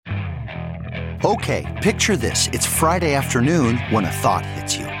Okay, picture this. It's Friday afternoon when a thought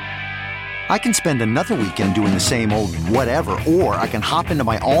hits you. I can spend another weekend doing the same old whatever, or I can hop into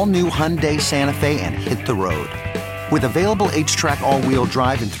my all-new Hyundai Santa Fe and hit the road. With available H-Track all-wheel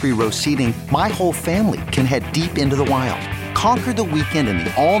drive and 3-row seating, my whole family can head deep into the wild. Conquer the weekend in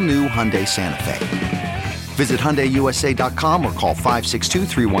the all-new Hyundai Santa Fe. Visit HyundaiUSA.com or call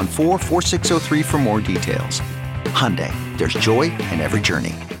 562-314-4603 for more details. Hyundai, there's joy in every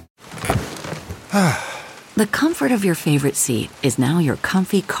journey. The comfort of your favorite seat is now your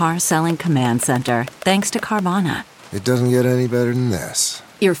comfy car-selling command center, thanks to Carvana. It doesn't get any better than this.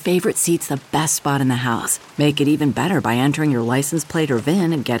 Your favorite seat's the best spot in the house. Make it even better by entering your license plate or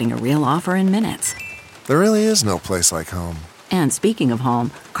VIN and getting a real offer in minutes. There really is no place like home. And speaking of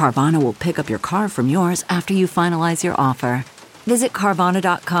home, Carvana will pick up your car from yours after you finalize your offer. Visit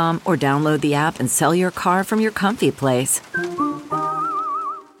Carvana.com or download the app and sell your car from your comfy place.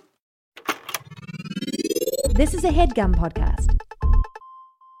 This is a HeadGum podcast.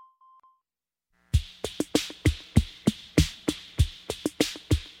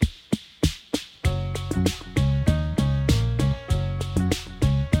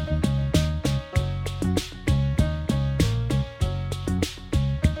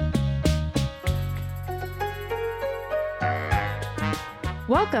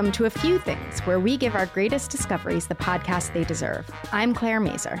 Welcome to A Few Things, where we give our greatest discoveries the podcast they deserve. I'm Claire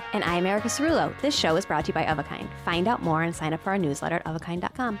Mazer. And I'm Erica Cerullo. This show is brought to you by Of a Kind. Find out more and sign up for our newsletter at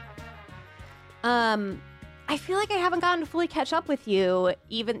ofakind.com. I feel like I haven't gotten to fully catch up with you.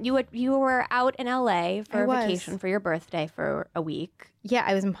 Even you were out in LA for a vacation for your birthday for a week. Yeah,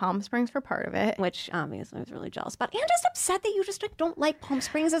 I was in Palm Springs for part of it. Which obviously I was really jealous about. And just upset that you just don't like Palm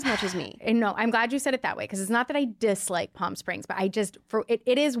Springs as much as me. No, I'm glad you said it that way, because it's not that I dislike Palm Springs, but I just,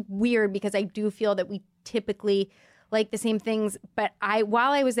 it is weird because I do feel that we typically like the same things. But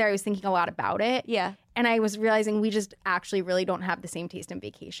while I was there, I was thinking a lot about it. Yeah. And I was realizing we just actually really don't have the same taste in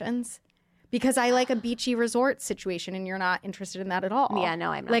vacations. Because I like a beachy resort situation and you're not interested in that at all. Yeah,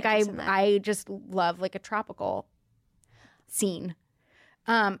 no, I'm not like interested in that. I just love like a tropical scene.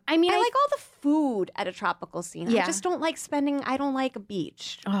 I mean, I like all the food at a tropical scene. Yeah. I just don't like I don't like a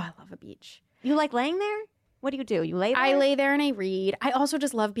beach. Oh, I love a beach. You like laying there? What do? You lay there? I lay there and I read. I also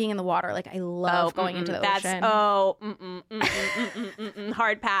just love being in the water. Like I love going into the ocean.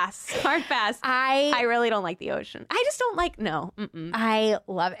 Hard pass. Hard pass. I really don't like the ocean. I just don't like, no. I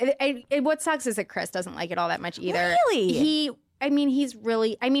love it. What sucks is that Chris doesn't like it all that much either. Really? I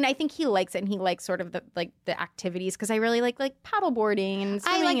think he likes it, and he likes sort of the activities, because I really like paddleboarding and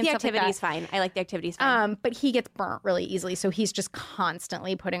swimming. I like and the stuff activities like that. fine. I like the activities fine. But he gets burnt really easily, so he's just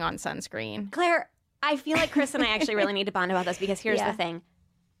constantly putting on sunscreen. Claire, I feel like Chris and I actually really need to bond about this, because here's the thing.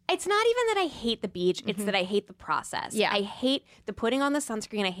 It's not even that I hate the beach. It's that I hate the process. Yeah. I hate the putting on the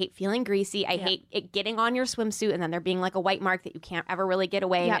sunscreen. I hate feeling greasy. I hate it getting on your swimsuit and then there being like a white mark that you can't ever really get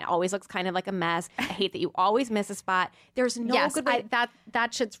away. And it always looks kind of like a mess. I hate that you always miss a spot. There's no good way.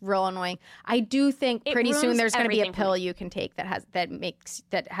 That shit's real annoying. I do think pretty soon there's going to be a pill you can take that has SPF in it.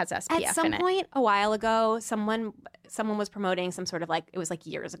 At some point a while ago, someone was promoting some sort of it was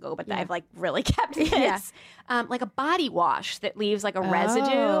years ago, but I've really kept this. Like a body wash that leaves like a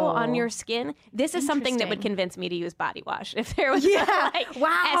residue on your skin. This is something that would convince me to use body wash. If there was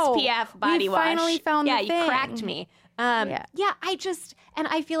SPF body wash. Finally found the thing. You cracked me.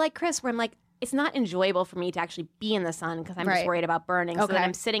 I feel like Chris, where I'm like, it's not enjoyable for me to actually be in the sun because I'm just worried about burning. So then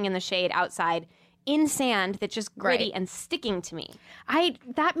I'm sitting in the shade outside in sand that's just gritty and sticking to me.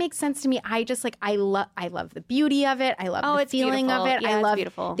 That makes sense to me. I just I love the beauty of it. I love the feeling of it. Yeah, I love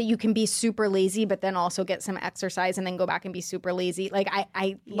beautiful. that you can be super lazy, but then also get some exercise and then go back and be super lazy.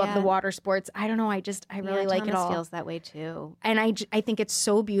 I love the water sports. I don't know. I really like it all. Feels that way too. And I think it's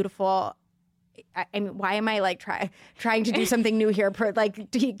so beautiful. I mean, why am I trying to do something new here?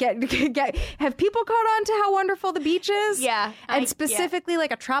 To get have people caught on to how wonderful the beach is? Yeah, and specifically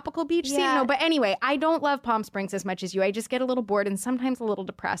a tropical beach scene. No, but anyway, I don't love Palm Springs as much as you. I just get a little bored and sometimes a little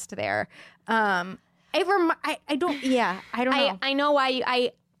depressed there. I don't know. I know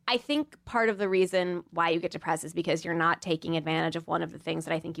why. I think part of the reason why you get depressed is because you're not taking advantage of one of the things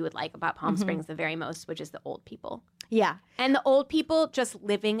that I think you would like about Palm Springs the very most, which is the old people. Yeah. And the old people just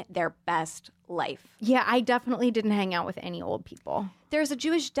living their best life. Yeah, I definitely didn't hang out with any old people. There's a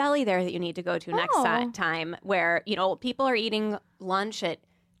Jewish deli there that you need to go to next time where, old people are eating lunch at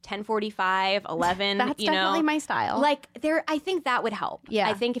 10:45, 11. That's definitely my style. I think that would help. Yeah.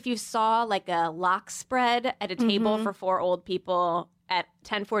 I think if you saw a lock spread at a table for 4 old people at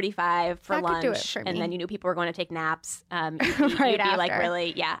 10:45 for that lunch, could do it for and me. then you knew people were going to take naps, you'd be after.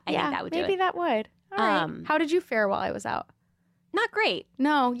 really, I think that would do it. Maybe that would. All right. How did you fare while I was out? Not great.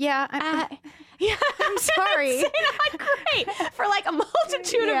 No, yeah. Yeah, I'm sorry. It's not great for like a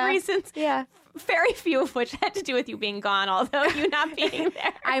multitude of reasons. Yeah. Very few of which had to do with you being gone, although you not being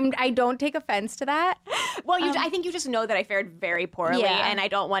there. I don't take offense to that. Well, I think you just know that I fared very poorly, and I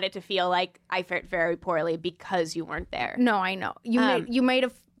don't want it to feel like I fared very poorly because you weren't there. No, I know. You might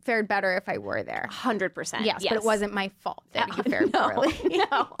have fared better if I were there. 100%. Yes, but it wasn't my fault that you fared poorly.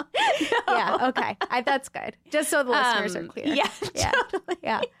 No. Yeah, okay. That's good. Just so the listeners are clear. Yeah, totally.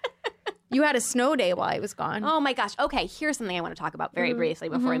 Yeah. You had a snow day while I was gone. Oh my gosh. Okay, here's something I want to talk about very briefly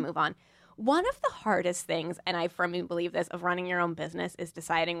before we move on. One of the hardest things, and I firmly believe this, of running your own business is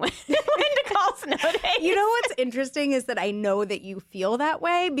deciding when to call snow days. You know what's interesting is that I know that you feel that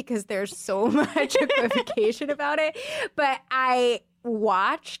way because there's so much equivocation about it. But I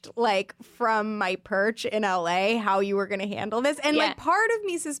watched like from my perch in LA how you were going to handle this, and like part of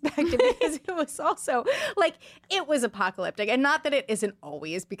me suspected because it was also like it was apocalyptic, and not that it isn't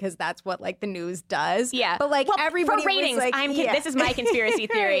always because that's what like the news does. Yeah, but like everybody for ratings. was like, This is my conspiracy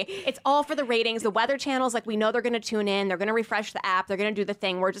theory. It's all for the ratings. The Weather Channel's like, we know they're going to tune in. They're going to refresh the app. They're going to do the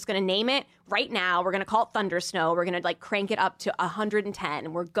thing. We're just going to name it right now. We're going to call it Thunder Snow. We're going to like crank it up to 110,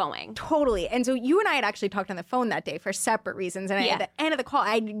 and we're going totally. And so you and I had actually talked on the phone that day for separate reasons, and at the end of the call,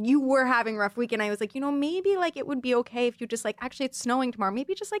 you were having a rough week, and I was like, maybe like it would be okay if you just like, actually it's snowing tomorrow.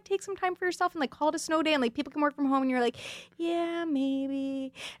 Maybe just like take some time for yourself and like call it a snow day, and like people can work from home. And you're like, yeah,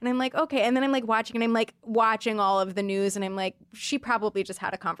 maybe. And I'm like, okay. And then I'm like watching all of the news, and I'm like, she probably just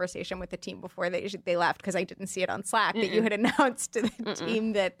had a conversation with the team before they left because I didn't see it on Slack that you had announced to the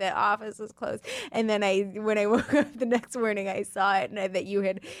team that the office was closed. And then when I woke up the next morning, I saw it and that you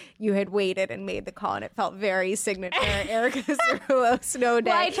had waited and made the call, and it felt very signature Erica Cerullo snow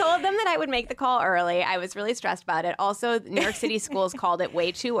day. Well, I told them that I would make the call early. I was really stressed about it. Also, New York City schools called it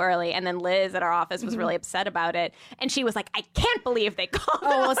way too early, and then Liz at our office was really upset about it, and she was like, I can't believe they called it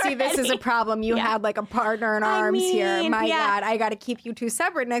well, see, this is a problem. You had like a partner in arms here. My God, I got to keep you two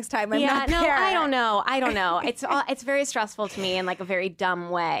separate next time. I'm not there. I don't know. It's very stressful to me in like a very dumb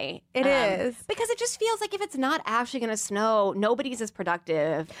way. It is. Because it just feels like if it's not actually going to snow, nobody's as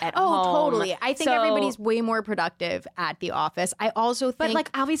productive at home. Oh, totally. I think everybody's way more productive at the office. I also think... But like,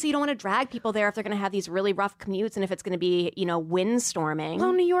 obviously you don't want to drag people there if they're going to have these really rough commutes and if it's going to be, windstorming.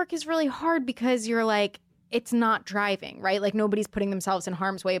 Well, New York is really hard because you're like, it's not driving, right? Like nobody's putting themselves in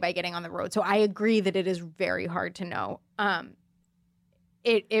harm's way by getting on the road. So I agree that it is very hard to know.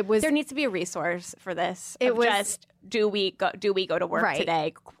 It was... There needs to be a resource for this. It was just, do we go to work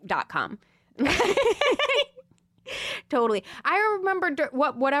today.com. Totally. I remember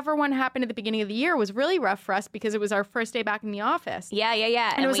whatever one happened at the beginning of the year was really rough for us because it was our first day back in the office. Yeah.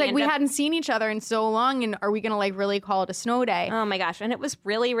 And it was like we hadn't seen each other in so long, and are we going to like really call it a snow day? Oh my gosh. And it was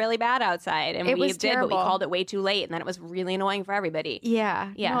really, really bad outside. And it we was did, terrible. but we called it way too late, and then it was really annoying for everybody.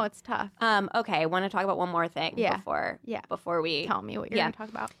 Yeah. No, it's tough. Okay, I want to talk about one more thing before we... Tell me what you're going to talk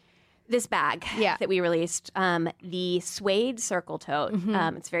about. This bag that we released, the suede circle tote.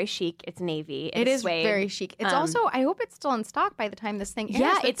 It's very chic. It's navy. It is suede. very chic. It's also, I hope it's still in stock by the time this thing airs.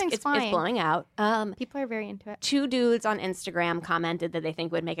 Yeah, it's blowing out. People are very into it. 2 dudes on Instagram commented that they think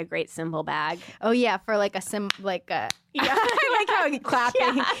it would make a great symbol bag. Oh yeah, for like a yeah, I like how you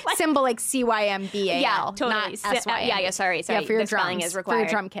clapping symbol like CYMBAL. Yeah, totally. Not SYM. Sorry. Yeah, for your the spelling drums, is required. for your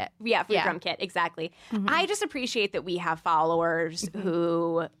drum kit. Yeah, for your drum kit, exactly. I just appreciate that we have followers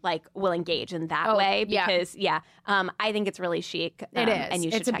who like will engage in that way because I think it's really chic. It is, and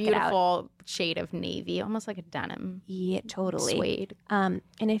you should it's a check it out. beautiful shade of navy, almost like a denim. Yeah, totally. Suede. And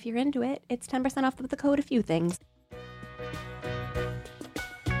if you're into it, it's 10% off with the code A Few Things.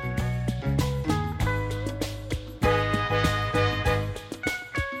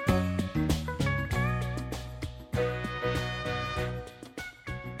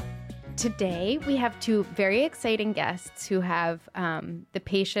 Today, we have 2 very exciting guests who have the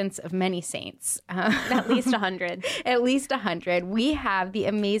patience of many saints. At least 100. At least 100. We have the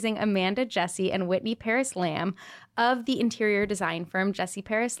amazing Amanda Jesse and Whitney Parris-Lamb of the interior design firm Jesse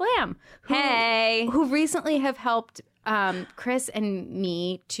Parris-Lamb. Who recently have helped Chris and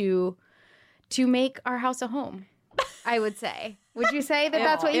me to make our house a home, I would say. Would you say that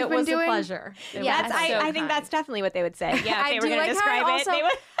that's what you've been doing? It was a pleasure. I think that's definitely what they would say. Yeah, if they were going to describe it, they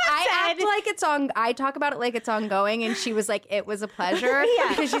would I act like it's on. I talk about it like it's ongoing, and she was like, "It was a pleasure,"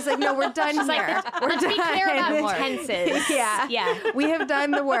 because she's like, "No, we're done here. Let's be clear about more tenses." Yeah, we have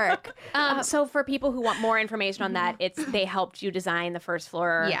done the work. So for people who want more information on that, they helped you design the first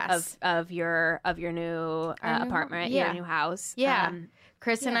floor of your new apartment, your new house. Yeah.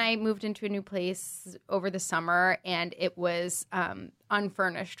 Chris and I moved into a new place over the summer, and it was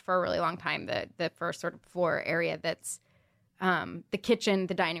unfurnished for a really long time. The first sort of floor area that's the kitchen,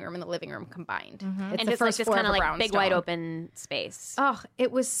 the dining room, and the living room combined. It's And the just first this floor kind of of a like big brownstone. wide open space. Oh,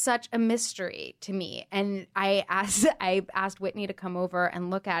 it was such a mystery to me. And I asked Whitney to come over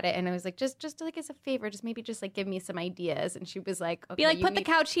and look at it, and I was like, just like as a favor, just like give me some ideas. And she was like, okay, Be like, put the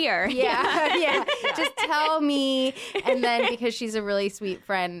couch here. yeah. Just tell me. And then because she's a really sweet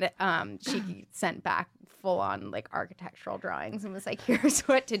friend, she sent back full on like architectural drawings and was like, here's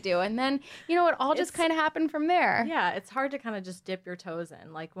what to do. And then, it all just kind of happened from there. Yeah, it's hard to kind of just dip your toes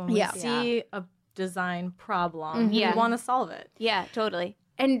in. Like when we see a design problem, we want to solve it. Yeah, totally.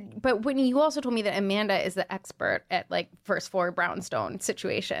 But Whitney, you also told me that Amanda is the expert at like first floor brownstone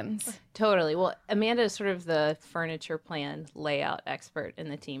situations. Totally. Well, Amanda is sort of the furniture plan layout expert in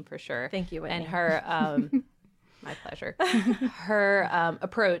the team for sure. Thank you, Whitney. And her, my pleasure. Her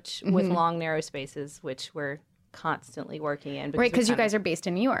approach with long, narrow spaces, which we're constantly working in. Right, because you guys are based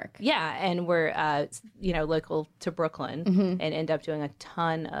in New York. Yeah, and we're local to Brooklyn and end up doing a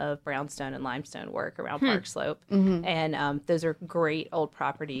ton of brownstone and limestone work around Park Slope. And those are great old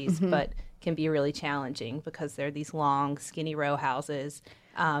properties, but can be really challenging because they're these long, skinny row houses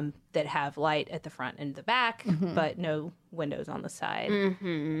that have light at the front and the back, but no windows on the side.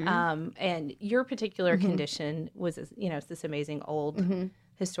 And your particular condition was, it's this amazing old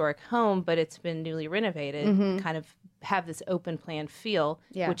historic home, but it's been newly renovated, kind of have this open plan feel,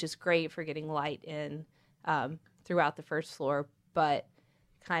 which is great for getting light in throughout the first floor, but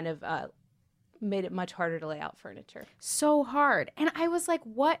kind of made it much harder to lay out furniture. So hard. And I was like,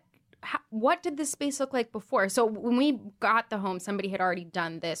 what did this space look like before? So when we got the home, somebody had already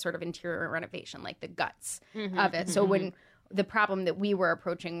done this sort of interior renovation, like the guts of it. So when the problem that we were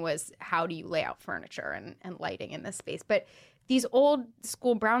approaching was how do you lay out furniture and lighting in this space? But these old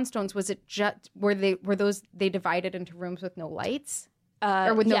school brownstones, was it just were those divided into rooms with no lights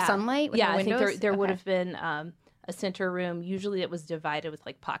or with no sunlight? With no I windows? think there would have been a center room. Usually it was divided with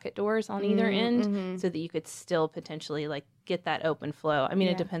like pocket doors on either end so that you could still potentially like get that open flow. I mean,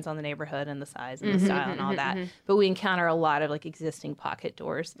 it depends on the neighborhood and the size and the style and all that. But we encounter a lot of like existing pocket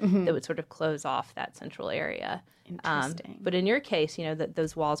doors that would sort of close off that central area. Interesting. But in your case, that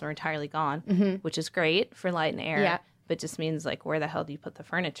those walls are entirely gone, which is great for light and air. Yeah. But just means like, where the hell do you put the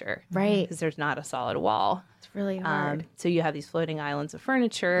furniture? Right. Because there's not a solid wall. It's really hard. So you have these floating islands of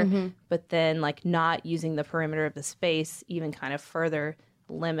furniture, but then like not using the perimeter of the space even kind of further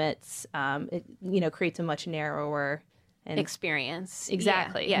limits, it creates a much narrower and Experience.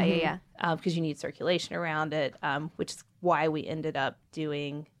 Exactly. Yeah. Because you need circulation around it, which is why we ended up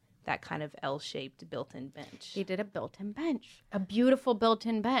doing that kind of L-shaped built-in bench. They did a built-in bench, a beautiful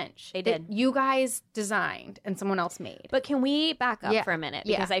built-in bench. They did. That you guys designed and someone else made. But can we back up Yeah. for a minute?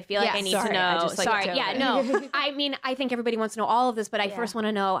 Yeah. Because I feel like Yeah, I need sorry. to know. I just, like, sorry. took Yeah, it. no. I mean, I think everybody wants to know all of this, but I first want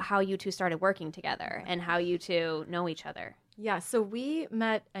to know how you two started working together and how you two know each other. Yeah, so we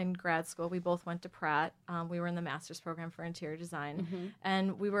met in grad school. We both went to Pratt. We were in the master's program for interior design,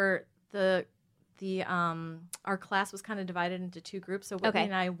 and we were our class was kind of divided into two groups. So Whitney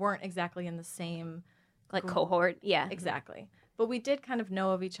and I weren't exactly in the same Like cohort. Yeah. exactly, but we did kind of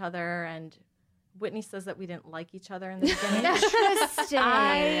know of each other. And Whitney says that we didn't like each other in the beginning.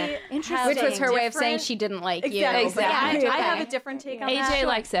 Interesting. Which was her way of saying she didn't like you. Exactly. But I have a different take on AJ that.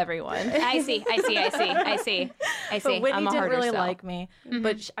 likes everyone. I see. But Whitney I'm a didn't harder really sell. like me,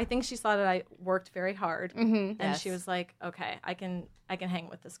 but I think she saw that I worked very hard, and Yes. she was like, "Okay, I can hang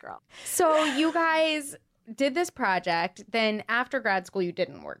with this girl." So you guys did this project. Then after grad school, you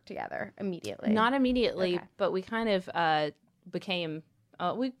didn't work together immediately. Not immediately, Okay. but we kind of became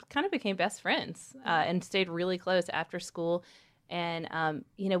best friends and stayed really close after school. And,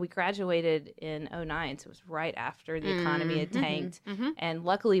 we graduated in 2009, so it was right after the economy had tanked. And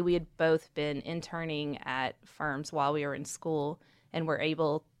luckily, we had both been interning at firms while we were in school and were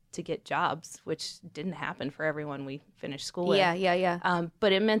able to get jobs, which didn't happen for everyone we finished school with. Yeah.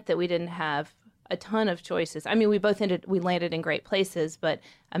 But it meant that we didn't have a ton of choices. I mean, we landed in great places, but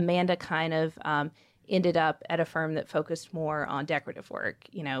Amanda kind of ended up at a firm that focused more on decorative work,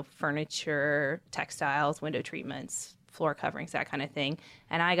 furniture, textiles, window treatments, floor coverings, that kind of thing.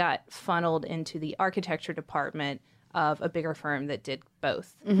 And I got funneled into the architecture department of a bigger firm that did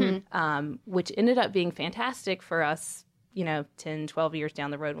both, which ended up being fantastic for us, 10, 12 years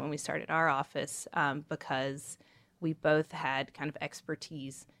down the road when we started our office, because we both had kind of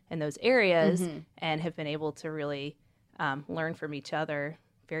expertise in those areas and have been able to really learn from each other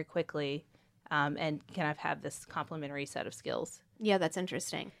very quickly and kind of have this complementary set of skills. Yeah, that's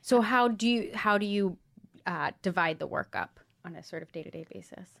interesting. So how do you divide the work up? on a sort of day-to-day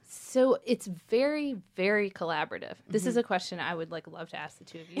basis? So it's very, very collaborative. This is a question I would love to ask the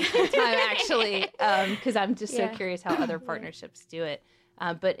two of you sometime, actually, because I'm just so curious how other partnerships do it.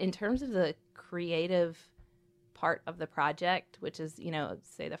 But in terms of the creative part of the project, which is,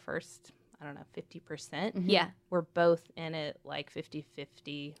 say the first, 50%. Yeah. We're both in it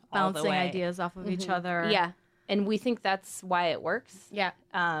 50-50 all the Bouncing way. ideas off of each other. Yeah. And we think that's why it works. Yeah.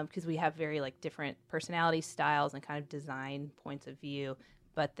 Because we have very different personality styles and kind of design points of view,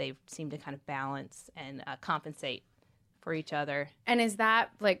 but they seem to kind of balance and compensate for each other. And is that,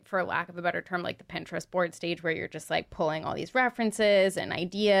 for lack of a better term, the Pinterest board stage where you're just pulling all these references and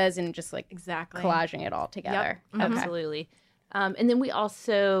ideas and just exactly collaging it all together? Yep. Okay. Absolutely. And then we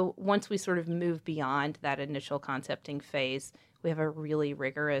also, once we sort of move beyond that initial concepting phase, we have a really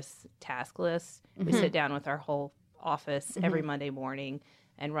rigorous task list. We sit down with our whole office every Monday morning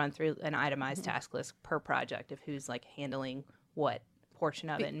and run through an itemized task list per project of who's handling what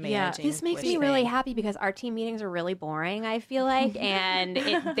portion of it and managing. This makes which me really thing. happy because our team meetings are really boring, I feel like, and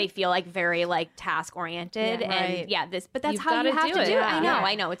they feel very task oriented. And but that's You've how you gotta have do to it. do it. Yeah.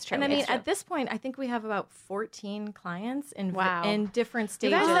 I know, it's true. And I mean, It's true. at this point, I think we have about 14 clients in Wow. in different You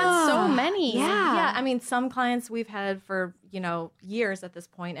stages. guys, that's so many. Yeah, I mean, some clients we've had for years at this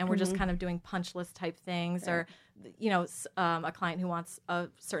point, and we're just kind of doing punch list type things, or a client who wants a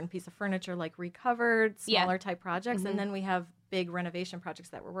certain piece of furniture recovered, smaller type projects, and then we have big renovation projects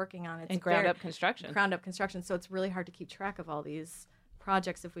that we're working on. It's And ground up construction. Ground up construction. So it's really hard to keep track of all these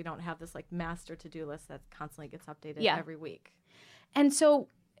projects if we don't have this master to-do list that constantly gets updated every week. And so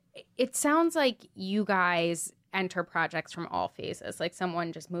it sounds like you guys enter projects from all phases.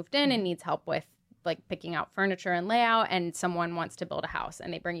 Someone just moved in and needs help with picking out furniture and layout, and someone wants to build a house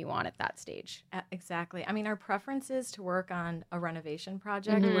and they bring you on at that stage. Exactly. I mean, our preference is to work on a renovation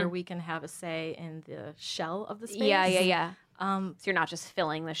project where we can have a say in the shell of the space. Yeah. So you're not just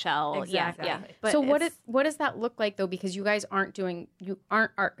filling the shell. Exactly. Yeah. But So what does that look like though? Because you guys aren't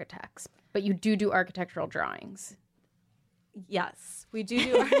architects, but you do architectural drawings. Yes, we do.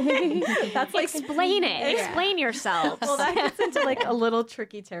 That's Explain it. Explain yourself. well, that gets into a little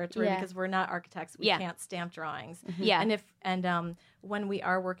tricky territory Yeah. because we're not architects. We Yeah. can't stamp drawings. Yeah. And when we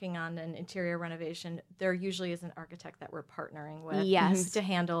are working on an interior renovation, there usually is an architect that we're partnering with. Yes. To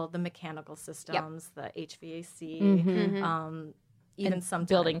handle the mechanical systems, the HVAC, even some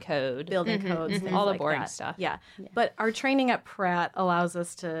Building code. building codes, things All the like boring that. stuff. Yeah. But our training at Pratt allows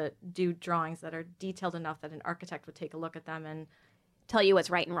us to do drawings that are detailed enough that an architect would take a look at them and Tell you what's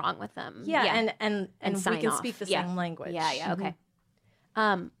right and wrong with them. and we sign can off. speak the Yeah. same language. Yeah. Okay.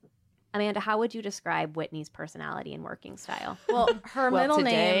 Amanda, how would you describe Whitney's personality and working style? Well, her middle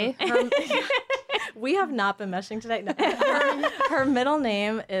today- name. We have not been meshing today. No. Her middle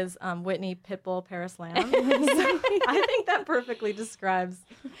name is Whitney Pitbull Parris-Lamb. So I think that perfectly describes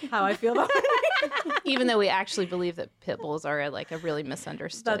how I feel about her. Even though we actually believe that pit bulls are a really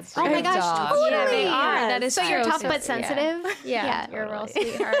misunderstood. That's Oh my breed of gosh, dog. totally. Yeah, they are. Yes. That is So you're true. tough but sensitive? Yeah, you're a real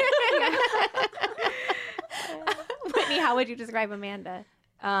sweetheart. Whitney, how would you describe Amanda?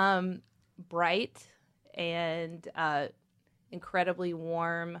 Bright and incredibly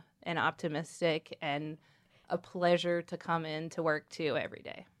warm and optimistic and a pleasure to come in to work to every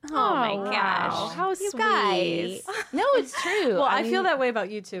day. Oh my wow. gosh. How you sweet. guys. No, it's true. Well, I mean, feel that way about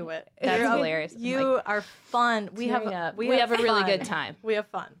you too, Whit. That's You're- hilarious. You are fun. We have up. We have a really fun. good time. We have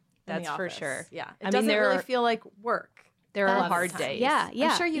fun. in That's the for office. sure. Yeah. It I mean, doesn't there really are- feel like work. There a are lot of the hard time. days. Yeah.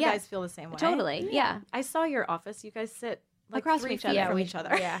 I'm sure you guys feel the same way. Totally. Yeah. I saw your office. You guys sit Across 3 from each feet other. from each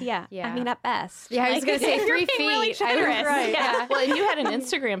other. Yeah. I mean, at best. Yeah, I was going to say 3 you're feet. being really I was generous. right. Yeah. Well, and you had an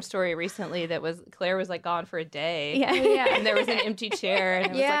Instagram story recently that was Claire was gone for a day. Yeah. And there was an empty chair and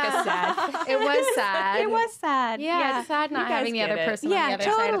it was a sad. It was sad. It was sad. Yeah, it's sad not You guys having the get other it. person on the other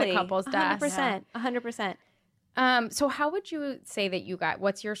side of the couple's desk. 100%. So how would you say that you got,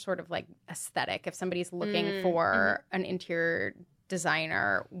 what's your sort of aesthetic? If somebody's looking for an interior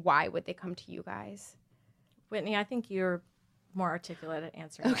designer, why would they come to you guys? Whitney, I think you're more articulate at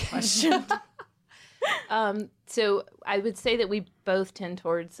answering that question. So I would say that we both tend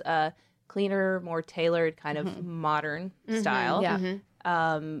towards a cleaner, more tailored kind of modern style. Yeah.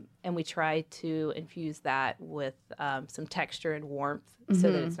 And we try to infuse that with some texture and warmth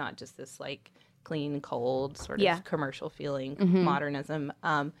so that it's not just this clean, cold sort of commercial feeling modernism.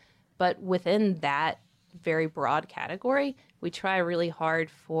 But within that very broad category, we try really hard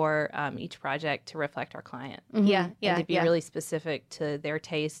for each project to reflect our client. Yeah. And to be really specific to their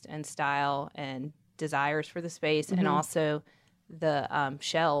taste and style and desires for the space and also the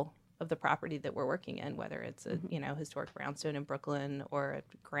shell of the property that we're working in, whether it's a historic brownstone in Brooklyn or a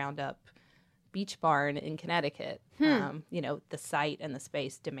ground up beach barn in Connecticut. The site and the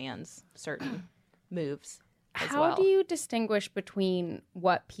space demands certain moves. How do you distinguish between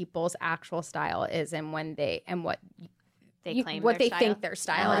what people's actual style is and what they claim what their they style? think their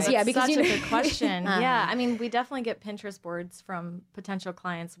style is? That's Yeah, because such a good question. Yeah, I mean, we definitely get Pinterest boards from potential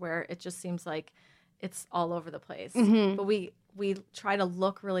clients where it just seems like it's all over the place. But we try to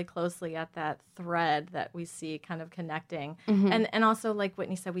look really closely at that thread that we see kind of connecting. And also, like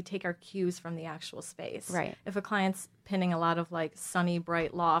Whitney said, we take our cues from the actual space. Right. If a client's pinning a lot of like sunny,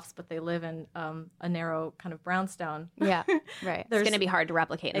 bright lofts, but they live in a narrow kind of brownstone. Yeah, right. It's going to be hard to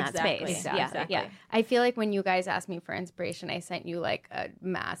replicate in that space. Exactly. Yeah. I feel like when you guys asked me for inspiration, I sent you like a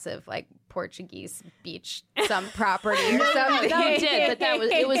massive like Portuguese beach, some property or something. No, you did, but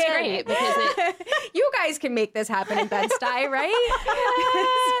it was great because you guys can make this happen in Bed-Stuy, right?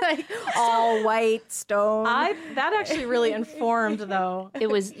 It's like all white stone. That actually really informed, though. it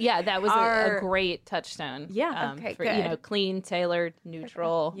was that was a great touchtouchstone. Yeah, okay, for, good. Clean, tailored,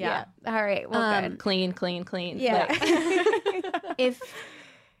 neutral. Yeah. All right. Well, good. Clean. Yeah.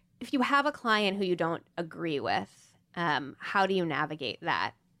 If you have a client who you don't agree with, how do you navigate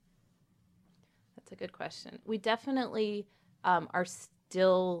that? That's a good question. We definitely are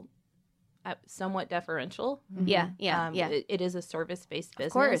still somewhat deferential. Yeah. It is a service-based business.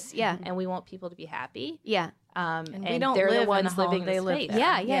 Of course, yeah. And we want people to be happy. Yeah. And we don't they're live the in ones the home, living they the live space.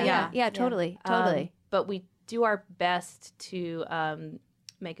 there. Yeah, totally. But we do our best to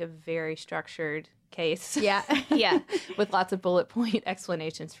make a very structured case. Yeah. With lots of bullet point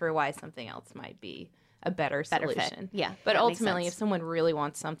explanations for why something else might be a better solution. fit. Yeah, But that makes ultimately, sense. if someone really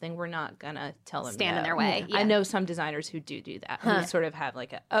wants something, we're not going to tell them Stand in no. their way. Yeah. I know some designers who do that. Who sort of have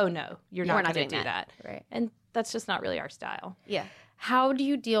like oh no, you're not going to do that. Right. And that's just not really our style. Yeah. How do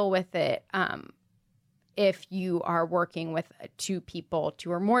you deal with it if you are working with two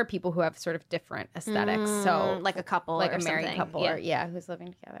or more people who have sort of different aesthetics? So like a couple, like or a married something. couple, Yeah. or who's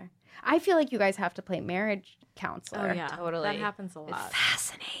living together. I feel like you guys have to play marriage counselor. Oh, yeah. Totally. That happens a lot.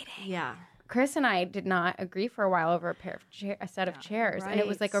 Fascinating. Yeah. Chris and I did not agree for a while over a set of chairs, and it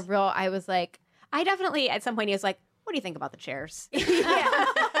was like Right. I was like, I definitely at some point he was like, "What do you think about the chairs?"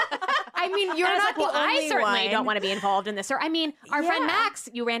 I mean, you're And I was not like, the well, only I certainly one. don't want to be involved in this. Or I mean, our friend Yeah. Max,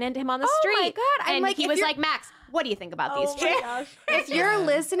 you ran into him on the Oh my street. God. I'm and like, he if was you're- like, Max, what do you think about these Oh my chairs? gosh. If you're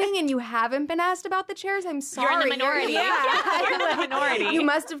listening and you haven't been asked about the chairs, I'm sorry. You're in the minority. You're in the minority. You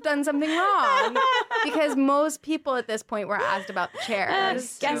must have done something wrong because most people at this point were asked about the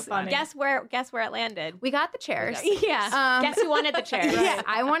chairs. Guess where it landed. We got the chairs. Yeah. Guess who wanted the chairs? Yeah,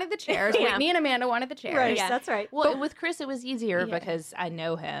 I wanted the chairs. Yeah. Whitney and Amanda wanted the chairs. Right, Yeah. that's right. Well, with Chris, it was easier because I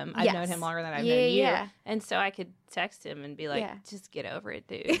know him. I've known Yes. him longer than I've Yeah, known you. yeah. And so I could text him and be like, Yeah. just get over it,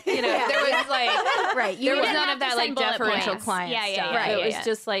 dude. You know, there was like, Right. there was didn't none have of to that like send bullet deferential points. client Yeah, yeah, stuff. yeah, It yeah, was yeah.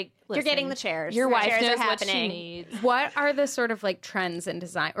 just like, You're listen, getting the chairs. Your The wife chairs knows are what she happening. needs. What are the sort of like trends in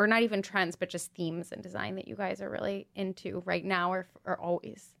design, or not even trends, but just themes in design that you guys are really into right now or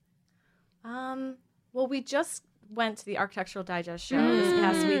always? Well, we just went to the Architectural Digest show this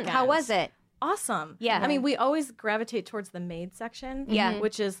past weekend. How was it? Awesome. Yeah. I mean, we always gravitate towards the made section. Yeah.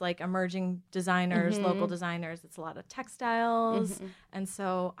 Which is like emerging designers, local designers. It's a lot of textiles. And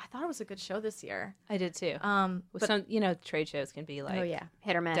so I thought it was a good show this year. I did too. But Some, trade shows can be like,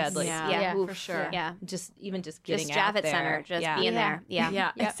 Hit or miss. deadly. Yeah, Oof. for sure. Yeah. just getting Just out Javits there. Center. Just yeah. being there. Yeah.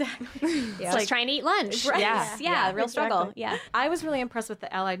 Yeah, exactly. It's like trying to eat lunch. Right. Yeah. Real struggle. Exactly. Yeah. I was really impressed with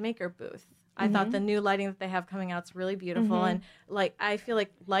the Allied Maker booth. I thought the new lighting that they have coming out is really beautiful. And like, I feel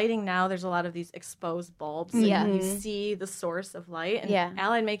like lighting now, there's a lot of these exposed bulbs. And you see the source of light. And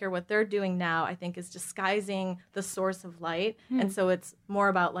Allied Maker, what they're doing now, I think, is disguising the source of light. And so it's more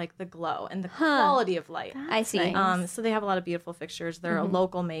about like the glow and the quality of light. I see. So they have a lot of beautiful fixtures. They're a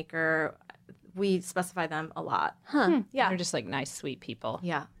local maker. We specify them a lot. Yeah. They're just like nice, sweet people.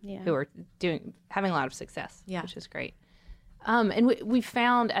 Yeah. Who are having a lot of success. Yeah. Which is great. And we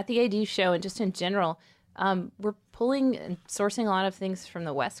found at the AD show and just in general, we're pulling and sourcing a lot of things from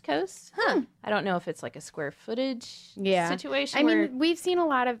the West Coast. I don't know if it's like a square footage situation. I where, mean, we've seen a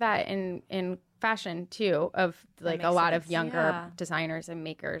lot of that in fashion too, of like a lot of younger designers and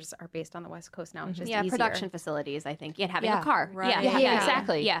makers are based on the West Coast now. It's just easier. Production facilities, I think. And having a car. Right. Yeah.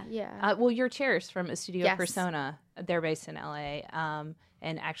 exactly. Yeah. Yeah. Well, your chairs from Studio Yes. Persona, they're based in LA.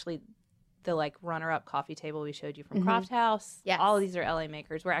 And actually, the like runner-up coffee table we showed you from Croft House. Yes. All of these are LA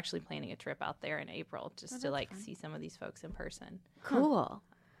makers. We're actually planning a trip out there in April just to like see some of these folks in person. Cool.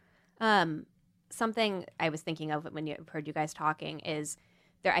 Something I was thinking of when you heard you guys talking is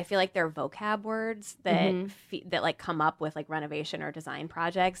I feel like they're vocab words that that like come up with like renovation or design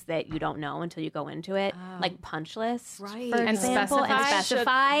projects that you don't know until you go into it, like punch list, Right. for And example, and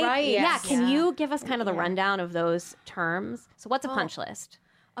specify. Right. Yeah. Yes. Can you give us kind of the rundown of those terms? So what's a punch list?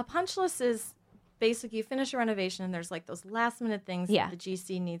 A punch list is basically you finish a renovation and there's like those last minute things that the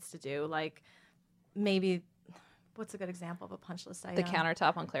GC needs to do, like maybe. What's a good example of a punch list item? The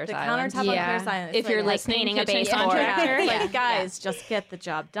countertop on Claire's The Island. countertop on Claire's Island. If you're listening, painting a kitchen baseboard. contractor, Like, guys, just get the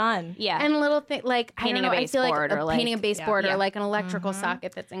job done. Yeah. And little thing like Painting I don't know, a I feel like baseboard or like- painting a baseboard yeah. or like an electrical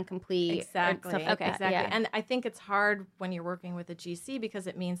socket that's incomplete. Exactly. Or stuff like that. Exactly. Yeah. And I think it's hard when you're working with a GC because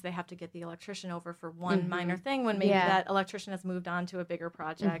it means they have to get the electrician over for one minor thing when maybe that electrician has moved on to a bigger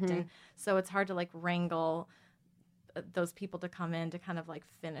project. And so it's hard to like wrangle those people to come in to kind of like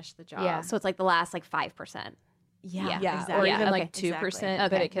finish the job. Yeah. So it's like the last like 5%. Yeah. Yeah, Exactly. or even Okay. like 2%,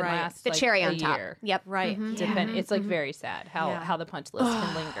 but Okay. it can Right. last The like cherry a on top. year. Yep. Right. It's like very sad how Yeah. the punch list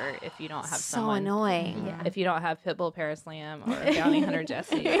can linger if you don't have So someone. annoying. If you don't have Pitbull, Parris-Lamb, or Bounty Hunter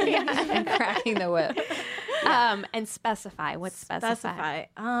Jesse and cracking the whip. And specify. What's specify?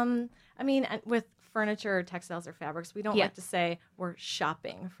 I mean, with furniture or textiles or fabrics, we don't like to say we're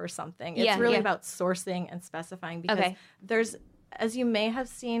shopping for something. It's really about sourcing and specifying because there's, as you may have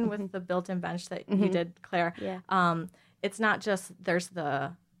seen with the built-in bench that you did, Claire, it's not just there's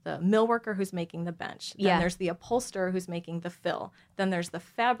the mill worker who's making the bench. Then there's the upholsterer who's making the fill. Then there's the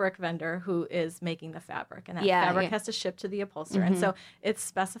fabric vendor who is making the fabric. And that fabric has to ship to the upholsterer. And so it's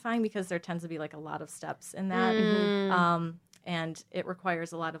specifying because there tends to be like a lot of steps in that. And it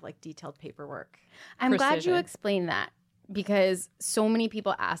requires a lot of like detailed paperwork. I'm glad you Precision. explained that because so many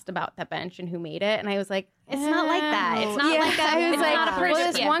people asked about the bench and who made it, and I was like, It's not like that. It's not like that. I was It's like, not a well, person.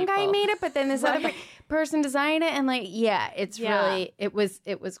 this Yeah, one guy people. made it, but then this other person designed it, and like, it's really it was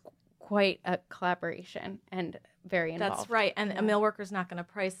quite a collaboration and very involved. That's right. And a mill worker's not going to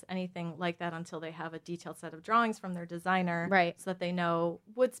price anything like that until they have a detailed set of drawings from their designer. Right. So that they know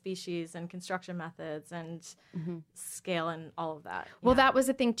wood species and construction methods and scale and all of that. Well, that was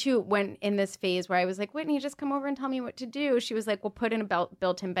the thing too. When in this phase where I was like, Whitney, just come over and tell me what to do. She was like, "We'll put in a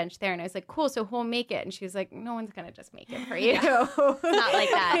built-in bench there," and I was like, "Cool. So who'll make it?" And she was like, "No one's gonna just make it for you. Not like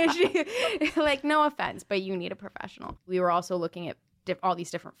that. She, like, no offense, but you need a professional." We were also looking at all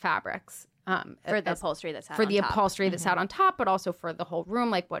these different fabrics For the upholstery that's out for on the top. upholstery that's out on top, but also for the whole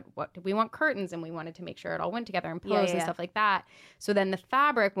room. Like, what do we want curtains? And we wanted to make sure it all went together and pillows and stuff like that. So then the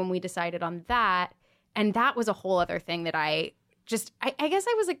fabric, when we decided on that, and that was a whole other thing that I guess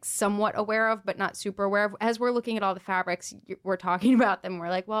I was like somewhat aware of, but not super aware of. As we're looking at all the fabrics, we're talking about them. We're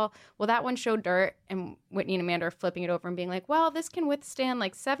like, well, that one showed dirt, and Whitney and Amanda are flipping it over and being like, well, this can withstand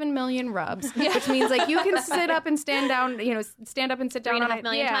like 7 million rubs, which means like you can sit up and stand down, stand up and sit down on 3.5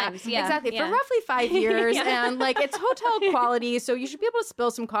 million times. Yeah, exactly, yeah. for roughly 5 years, and like it's hotel quality, so you should be able to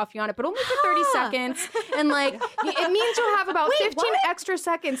spill some coffee on it, but only for 30 seconds, and like it means you'll have about 15 extra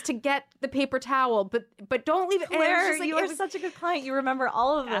seconds to get the paper towel, but don't leave it. And it was Claire, just, like, you it are was- such a good client. You remember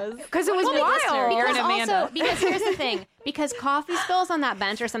all of this. because it was wild. You're an Amanda. Because here's the thing. Because coffee spills on that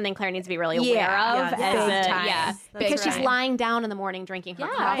bench are something Claire needs to be really aware of. yes, as big a- time. Yeah. Big Because she's time. lying down in the morning drinking her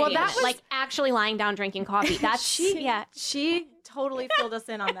coffee. Well, that was- like actually lying down drinking coffee. That's She totally filled us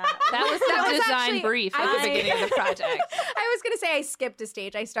in on that. That was the design actually- brief I at was- the beginning of the project. I was going to say I skipped a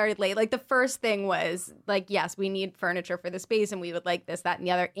stage. I started late. Like the first thing was like, yes, we need furniture for the space and we would like this, that, and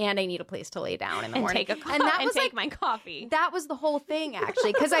the other. And I need a place to lay down in the and morning. take a and that was take like, my coffee. that was the whole thing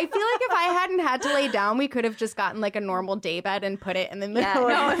actually. Because I feel like if I hadn't had to lay down, we could have just gotten like a normal day bed and put it in the middle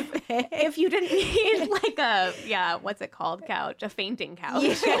of it. If you didn't need like a what's it called couch, a fainting couch.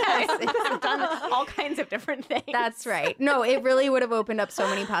 Yes. It's done all kinds of different things. That's right. No, it really would have opened up so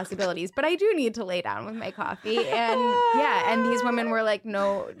many possibilities. But I do need to lay down with my coffee. And these women were like,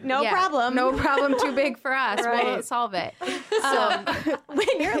 no problem. No problem too big for us. We'll solve it. When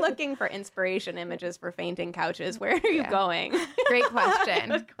you're looking for inspiration images for fainting couches, where are you going? Great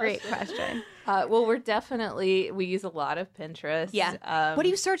question. Great question. Well, we use a lot of Pinterest. Yeah. What are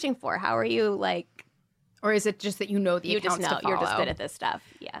you searching for? How are you like? Or is it just that you know the You just accounts know to follow? you're just good at this stuff.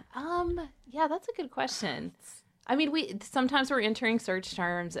 Yeah. Yeah, that's a good question. I mean, sometimes we're entering search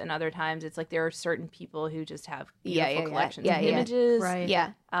terms, and other times it's like there are certain people who just have beautiful collections of images. Right.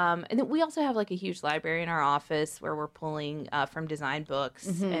 Yeah. And then we also have like a huge library in our office where we're pulling from design books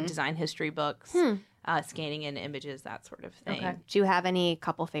and design history books, scanning in images, that sort of thing. Okay. Do you have any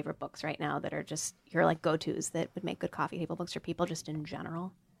couple favorite books right now that are just your like go-tos that would make good coffee table books for people just in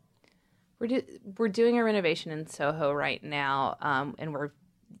general? We're doing a renovation in Soho right now, and we're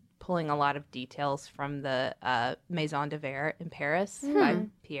pulling a lot of details from the Maison de Verre in Paris by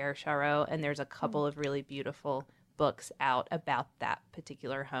Pierre Charot, and there's a couple of really beautiful books out about that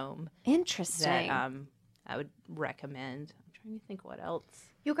particular home Interesting. that I would recommend. I'm trying to think what else.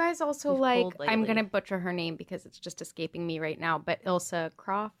 You guys also We've like, pulled I'm lately. going to butcher her name because it's just escaping me right now, but Ilsa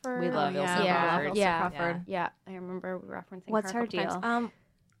Crawford. We love Ilsa yeah. Crawford. Yeah. Crawford. Yeah, I remember referencing What's her a her couple deal? times.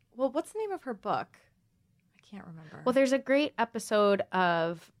 Well, what's the name of her book? I can't remember. Well, there's a great episode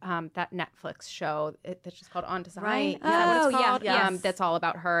of that Netflix show that's just called On Design. Right. Is that what Oh, it's yeah. called? Yes. That's all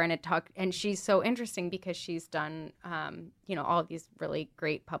about her, and she's so interesting because she's done, all of these really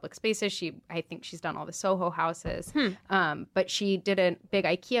great public spaces. I think she's done all the Soho houses, but she did a big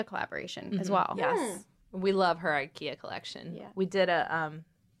IKEA collaboration as well. Yes. We love her IKEA collection. Yeah. We did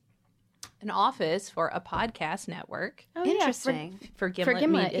an office for a podcast network Oh, yeah, Interesting. for Gimlet,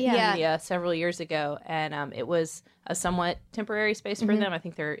 Gimlet, Media, yeah. several years ago, and it was a somewhat temporary space for them. I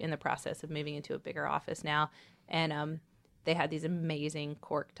think they're in the process of moving into a bigger office now, and they had these amazing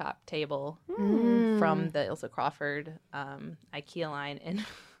cork top table from the Ilsa Crawford IKEA line, and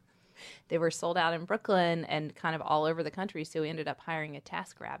they were sold out in Brooklyn and kind of all over the country. So we ended up hiring a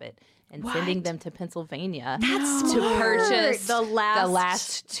TaskRabbit and sending them to Pennsylvania to purchase The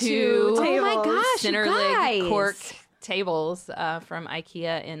last two Oh my gosh, you center guys. leg cork tables from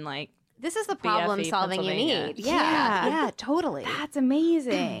IKEA in This is the problem BFE, solving you Pennsylvania. need. Yeah, totally. That's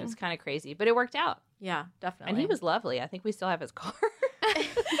amazing. it was kind of crazy, but it worked out. Yeah, definitely. And he was lovely. I think we still have his car.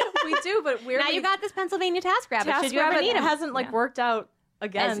 we do, but we're Now you got this Pennsylvania TaskRabbit. Should you ever need it him? hasn't worked out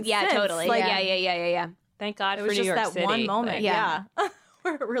again. Yeah, since. totally. Like, Yeah. Thank God It for was New just York that City. one moment. but- Yeah.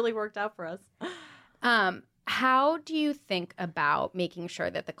 Where it really worked out for us. How do you think about making sure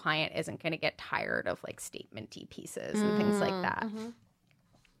that the client isn't going to get tired of like statement-y pieces and things like that?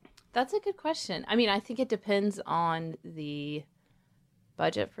 That's a good question. I mean, I think it depends on the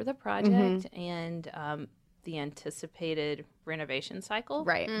budget for the project and the anticipated renovation cycle.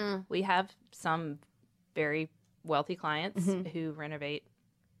 Right. We have some very wealthy clients who renovate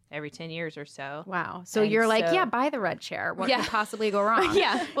every 10 years or so. Wow. So And you're like, so- yeah, buy the red chair. What Yeah. could possibly go wrong?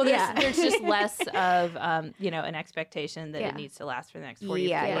 Well, there's just less of, an expectation that Yeah. it needs to last for the next 40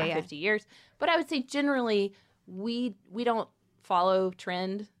 Yeah, or yeah, yeah. 50 years. But I would say generally we don't follow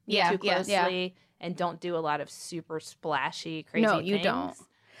trend Yeah, too yeah, closely yeah. and don't do a lot of super splashy, crazy No, you things. don't.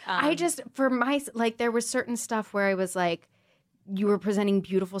 I just, for my, like, there was certain stuff where I was like, you were presenting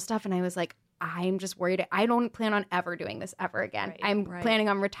beautiful stuff. And I was like, I'm just worried. I don't plan on ever doing this ever again. Right, I'm planning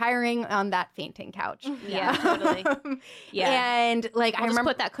on retiring on that fainting couch. Yeah, totally. And like, I I'll just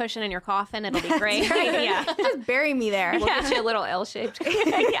remember put that cushion in your coffin. It'll be great. Yeah. just bury me there. We'll get you a little L-shaped.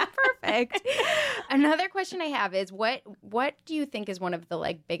 Yeah, perfect. Another question I have is what do you think is one of the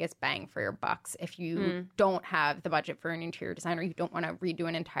like biggest bang for your bucks if you don't have the budget for an interior designer, you don't want to redo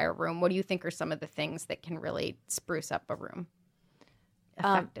an entire room? What do you think are some of the things that can really spruce up a room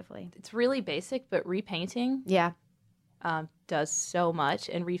effectively? It's really basic, but repainting Yeah. does so much,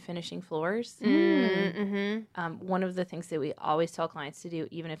 and refinishing floors. One of the things that we always tell clients to do,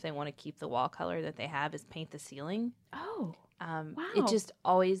 even if they want to keep the wall color that they have, is paint the ceiling. Oh. It just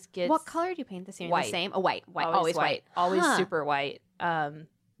always gets What color do you paint the ceiling? White. The same? White. always white. Always Huh. super white. Do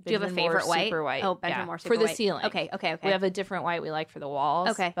you have a Benjamin Moore, favorite white? Super white. Oh, Benjamin yeah, Moore, for super the white. ceiling. Okay. We have a different white we like for the walls.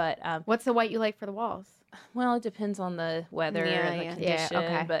 Okay. But What's the white you like for the walls? well, it depends on the weather Yeah, and the yeah. Yeah, condition.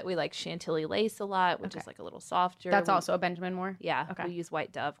 okay. But we like Chantilly lace a lot, which is like a little softer. That's We- also a Benjamin Moore. Yeah. Okay. We use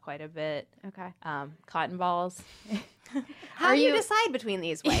white dove quite a bit. Okay. Cotton balls. How do you decide between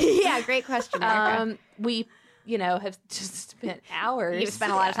these whites? Yeah, great question, Erica. We, have just spent hours. You've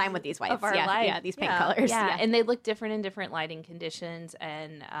spent a lot of time with these whites. of our yeah, life. yeah, these paint Yeah. colors. Yeah. And they look different in different lighting conditions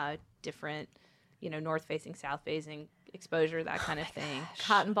and different, north facing, south facing exposure, that kind of thing.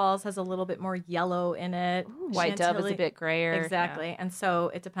 Cotton balls has a little bit more yellow in it. White dove is a Chantilly- bit grayer. Exactly. And so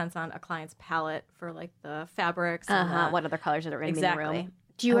it depends on a client's palette for like the fabrics. And the, What other colors are there going to be in the exactly. room?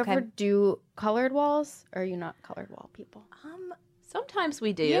 Do you Okay. ever do colored walls or are you not colored wall people? Sometimes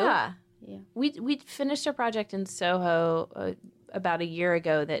we do. Yeah. We finished a project in Soho about a year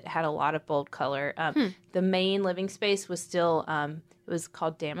ago that had a lot of bold color. The main living space was still it was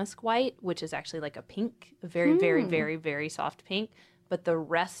called damask white, which is actually like a pink, a very very very very soft pink. But the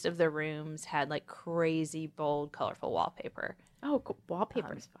rest of the rooms had like crazy bold, colorful wallpaper. Oh, cool.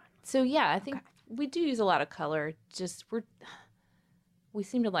 Wallpaper is fun. So yeah, I think we do use a lot of color. Just we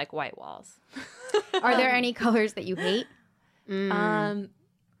seem to like white walls. Are there any colors that you hate?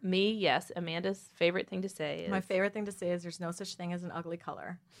 Me, yes. Amanda's favorite thing to say is... My favorite thing to say is there's no such thing as an ugly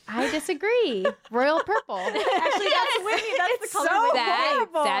color. I disagree. Royal purple. Actually, that's Whitney. That's the color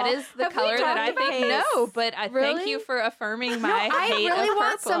that is the color that I think. No, but I thank you for affirming my hate I really of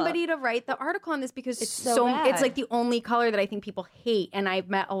want purple. somebody to write the article on this because It's so bad. it's like the only color that I think people hate, and I've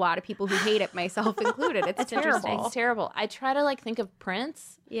met a lot of people who hate it, myself included. It's terrible. It's terrible. I try to think of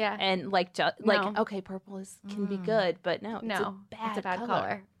Prince. Yeah. And okay, purple can be good, but no, it's a bad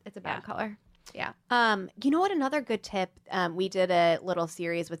color. It's a bad color. Yeah. You know what? Another good tip. We did a little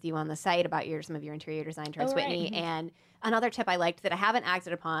series with you on the site about some of your interior design tricks, Whitney. And another tip I liked that I haven't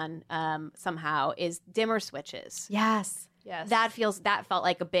acted upon somehow is dimmer switches. Yes. That felt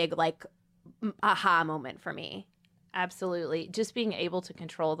like a big aha moment for me. Absolutely. Just being able to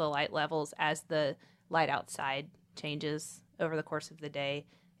control the light levels as the light outside changes over the course of the day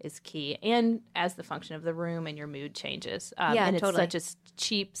is key, and as the function of the room and your mood changes. And it's such a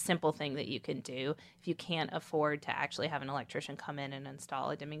cheap, simple thing that you can do. If you can't afford to actually have an electrician come in and install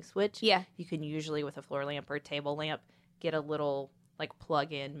a dimming switch, you can usually, with a floor lamp or a table lamp, get a little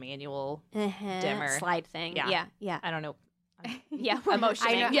plug-in manual dimmer slide thing. Yeah. I don't know. We're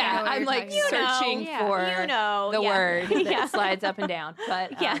motioning. I'm searching for the word that slides up and down.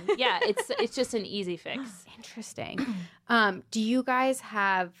 But it's just an easy fix. Interesting. Do you guys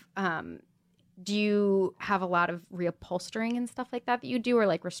have do you have a lot of reupholstering and stuff like that you do,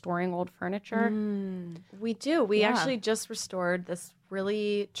 or restoring old furniture? We do. We actually just restored this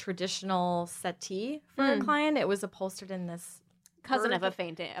really traditional settee for a client. It was upholstered in this cousin of a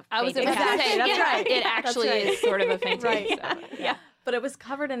fainting. I was about to say, that's right. It actually is sort of a fainting. Right. So, but it was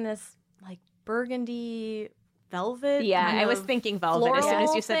covered in this burgundy velvet. Yeah, I was thinking velvet as soon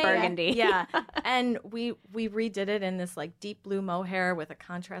as you said burgundy. Yeah. And we redid it in this deep blue mohair with a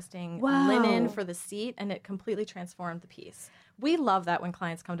contrasting linen for the seat, and it completely transformed the piece. We love that when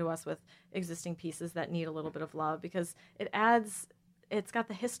clients come to us with existing pieces that need a little bit of love, because it's got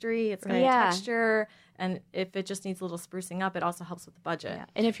the history, it's got a texture, and if it just needs a little sprucing up, it also helps with the budget. Yeah.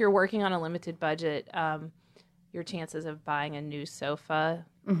 And if you're working on a limited budget, your chances of buying a new sofa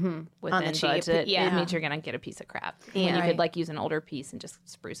within budget, it means you're going to get a piece of crap. When you could use an older piece and just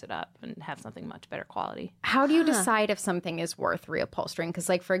spruce it up and have something much better quality. How do you decide if something is worth reupholstering? Because,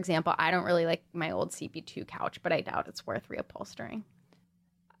 for example, I don't really like my old CP2 couch, but I doubt it's worth reupholstering.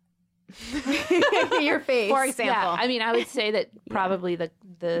 Your face, for example. Yeah. I would say that probably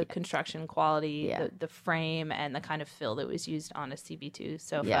the construction quality, the frame, and the kind of fill that was used on a CB2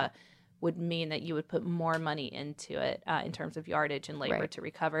 sofa would mean that you would put more money into it in terms of yardage and labor to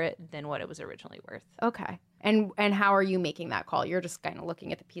recover it than what it was originally worth. Okay. And how are you making that call? You're just kind of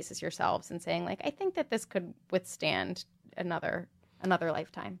looking at the pieces yourselves and saying, I think that this could withstand another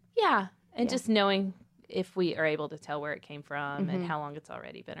lifetime. Yeah. And just knowing if we are able to tell where it came from and how long it's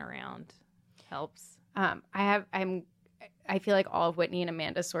already been around helps. I feel like all of Whitney and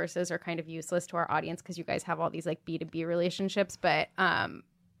Amanda's sources are kind of useless to our audience because you guys have all these B2B relationships, but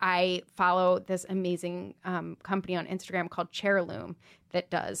I follow this amazing company on Instagram called Chairloom that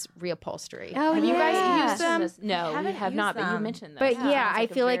does reupholstery. Oh, have you guys used them? No, we have not, but you mentioned them. But I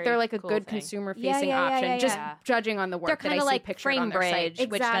feel like they're a good consumer-facing option, just judging on the work they're that I see pictured Frame on their Bridge, site.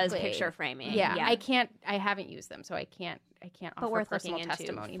 which does picture framing. Yeah, I haven't used them, so I can't offer worth personal looking into,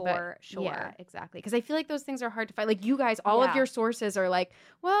 testimony. for sure. Yeah, exactly. Because I feel like those things are hard to find. You guys, all of your sources are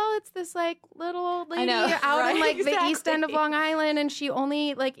well, it's this little old lady out in the East End of Long Island, and she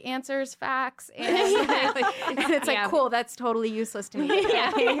only answers facts, and, and it's cool. That's totally useless to me. No,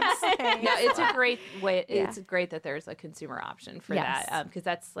 it's a great way. It's great that there's a consumer option for that, because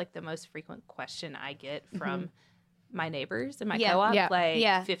that's the most frequent question I get from my neighbors in my co-op.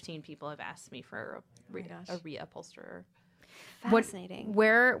 15 people have asked me for a reupholsterer. Fascinating.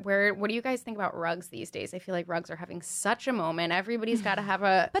 What do you guys think about rugs these days? I feel like rugs are having such a moment. Everybody's got to have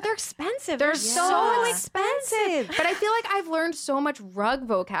but they're expensive. They're so expensive. But I feel like I've learned so much rug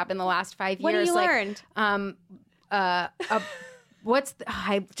vocab in the last 5 years. What have you learned?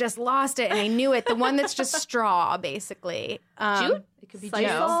 I just lost it and I knew it. The one that's just straw, basically. Jute? It could be jute.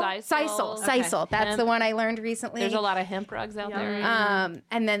 Sisal. That's hemp. the one I learned recently. There's a lot of hemp rugs out there.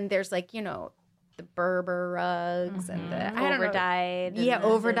 And then there's the Berber rugs and the overdyed.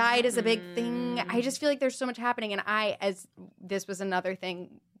 Overdyed is a big thing. I just feel like there's so much happening. And this was another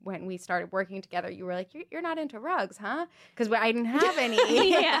thing when we started working together, you were like, you're not into rugs, huh? Because I didn't have any.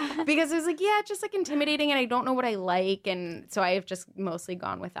 Because it was it's just intimidating and I don't know what I like. And so I have just mostly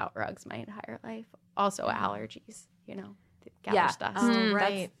gone without rugs my entire life. Also allergies, gathers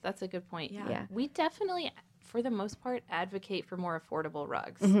dust. That's a good point. Yeah. We definitely, for the most part, advocate for more affordable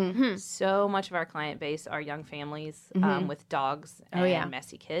rugs. Mm-hmm. So much of our client base are young families with dogs and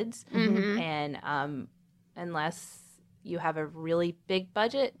messy kids. And unless you have a really big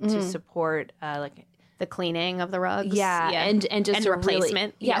budget to support like the cleaning of the rugs. And just and a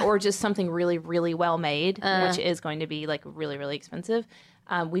replacement. Really, or just something really, really well made, which is going to be like really, really expensive.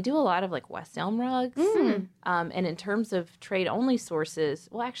 We do a lot of like West Elm rugs. And in terms of trade only sources,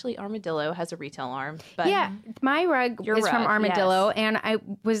 well, actually Armadillo has a retail arm. But my rug Your is from rug, Armadillo, yes. and I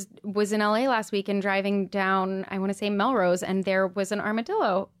was in LA last week and driving down, I want to say Melrose, and there was an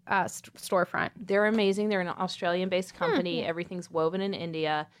Armadillo storefront. They're amazing. They're an Australian-based company. Everything's woven in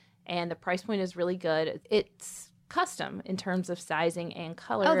India, and the price point is really good. It's custom in terms of sizing and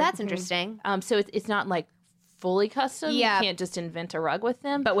color. Oh, that's interesting. So it's not like fully custom. Yeah. You can't just invent a rug with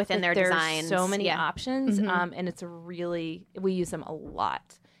them. But within their there's designs. so many Yeah. options, and it's we use them a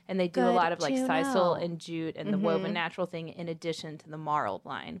lot. And they do a Good lot of like to sisal know. and jute and the woven natural thing in addition to the marled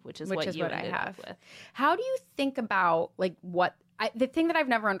line, which is what you I ended have. up with. How do you think about like the thing that I've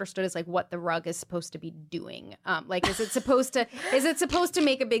never understood is like what the rug is supposed to be doing. Like, is it supposed to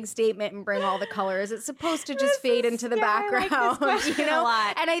make a big statement and bring all the color? Is it supposed to just fade into the background? I like this question a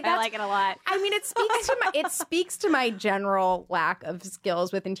lot. And I like it a lot. I mean, it speaks to my general lack of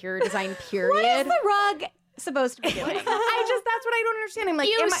skills with interior design. Period. What is the rug supposed to be doing? That's what I don't understand. I'm like,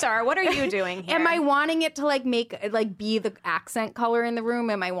 sir, what are you doing here? Am I wanting it to like be the accent color in the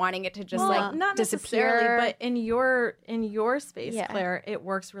room? Am I wanting it to just not disappear? necessarily, but in your space, Claire, it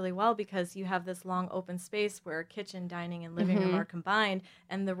works really well because you have this long open space where kitchen, dining, and living room are combined,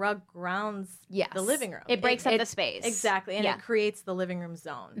 and the rug grounds the living room. It breaks up the space. Exactly, and it creates the living room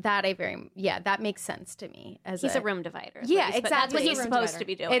zone. That makes sense to me. He's a room divider. Yeah, exactly. That's what he's Room supposed divider. to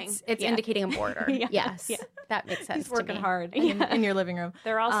be doing. It's indicating a border. Yes. Yeah. That makes sense. He's working to me. hard in your living room.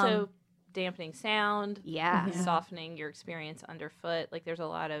 They're also dampening sound, Yeah. softening your experience underfoot. Like there's a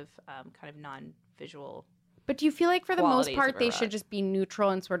lot of kind of non-visual. But do you feel like for the most Qualities part of a they rug. should just be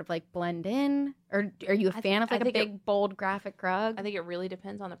neutral and sort of like blend in? Or are you a fan of like a think big, bold graphic rug? I think it really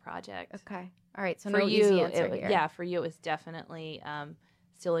depends on the project. Okay. All right. So For no you, easy answer it, here. yeah, for you it was definitely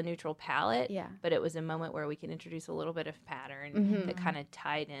still a neutral palette. Yeah. But it was a moment where we could introduce a little bit of pattern Mm-hmm. that kind of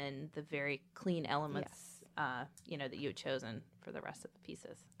tied in the very clean elements, that you had chosen for the rest of the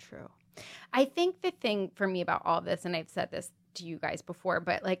pieces. True. I think the thing for me about all of this, and I've said this to you guys before,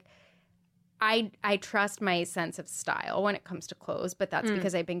 but like I trust my sense of style when it comes to clothes, but that's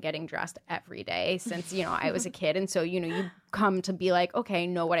because I've been getting dressed every day since, I was a kid. And so, you come to be like, okay, I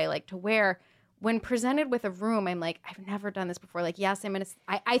know what I like to wear. When presented with a room, I'm like, I've never done this before. Like, yes,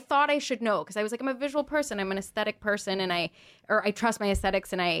 I thought I should know because I was like, I'm a visual person. I'm an aesthetic person and I trust my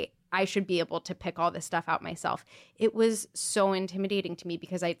aesthetics and I should be able to pick all this stuff out myself. It was so intimidating to me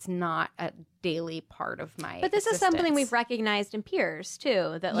because it's not a daily part of my But this is something existence. we've recognized in peers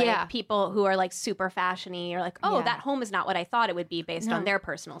too, that like people who are like super fashiony are like, that home is not what I thought it would be based on their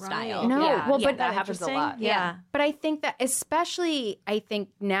personal style. No, well, but that happens a lot. Yeah. But I think that especially,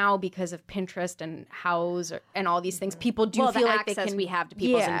 now because of Pinterest and House and all these things, people do Well, feel the like access they can, we have to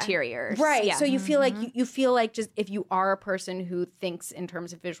people's interiors. Right. Yeah. So you feel like you feel like just if you are a person who thinks in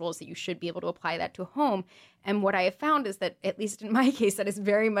terms of visuals that you should be able to apply that to a home. And what I have found is that, at least in my case, that is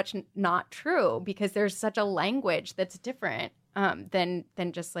very much not true because there's such a language that's different than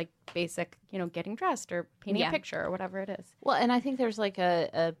just like basic, getting dressed or painting a picture or whatever it is. Well, and I think there's like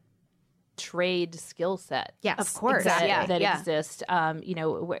a trade skill set. Yes, of course. That, Yeah. exists,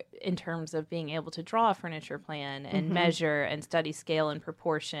 in terms of being able to draw a furniture plan and measure and study scale and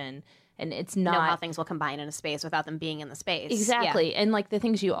proportion. And it's not know how things will combine in a space without them being in the space. Exactly. And like the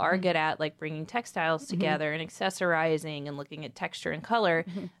things you are good at, like bringing textiles together and accessorizing and looking at texture and color,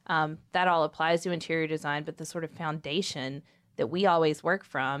 that all applies to interior design. But the sort of foundation that we always work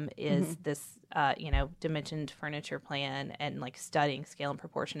from is this, dimensioned furniture plan and like studying scale and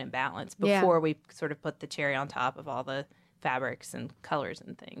proportion and balance before we sort of put the cherry on top of all the fabrics and colors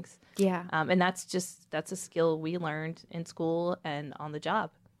and things. Yeah. And that's a skill we learned in school and on the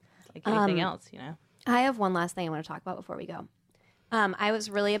job. Like anything else, I have one last thing I want to talk about before we go. I was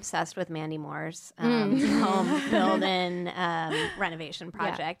really obsessed with Mandy Moore's home build-in renovation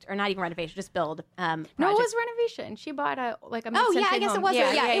project, or not even renovation, just build. Project. No, it was renovation. She bought a Oh yeah, I guess home. it was.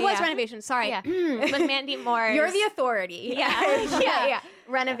 Yeah, it was yeah. renovation. Sorry, Yeah. with Mandy Moore's. You're the authority. Yeah.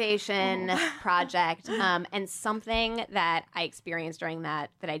 Renovation project, and something that I experienced during that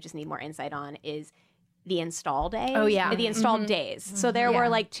I just need more insight on is the install day. Oh, yeah. The install days. So there were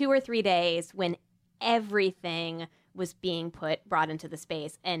like 2 or 3 days when everything was being brought into the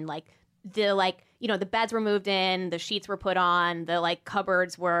space, and the beds were moved in, the sheets were put on, the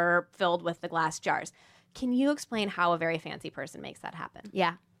cupboards were filled with the glass jars. Can you explain how a very fancy person makes that happen?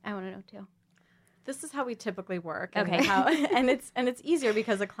 Yeah, I want to know too. This is how we typically work. Okay. And it's easier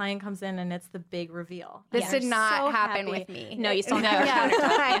because a client comes in and it's the big reveal. This did not so happen happy. with me. No, you still have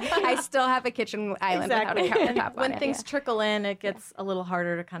I still have a kitchen island without a countertop. When on things it. trickle in, it gets a little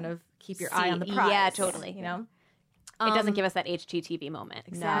harder to kind of keep your eye on the prize. Yeah, totally. You know? It doesn't give us that HGTV moment.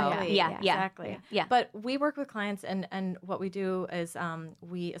 Exactly. Yeah. Exactly. Yeah. But we work with clients, and what we do is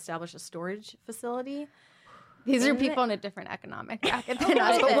we establish a storage facility. These are people in a different economic bracket than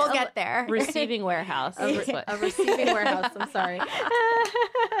us, but we'll get there. Receiving warehouse. A receiving warehouse. I'm sorry.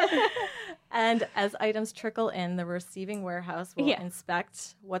 And as items trickle in, the receiving warehouse will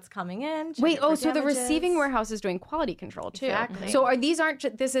inspect what's coming in. Wait, check it for so the damages. receiving warehouse is doing quality control too. Exactly. So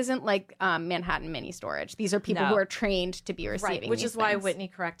this isn't like Manhattan mini storage. These are people who are trained to be receiving, Right, which these is why things. Whitney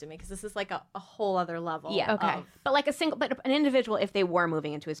corrected me, because this is like a whole other level. Yeah. Okay. But like but an individual, if they were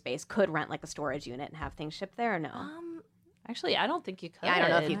moving into a space, could rent like a storage unit and have things shipped there or no? Actually, I don't think you could. Yeah, I don't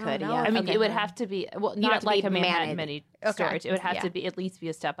know if you could. know. Yeah. I mean, it would have to be have not to like be a Manhattan manned. mini Okay. storage. It would have Yeah. to be at least be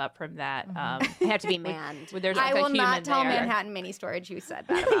a step up from that. They have to be manned. Where there's like I will a human not tell there. Manhattan mini storage you said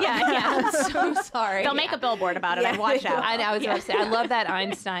that about. I'm so sorry. They'll make a billboard about it. I'd watch out. I was about to say, I love that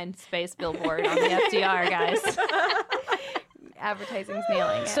Einstein space billboard on the FDR, guys. Advertising's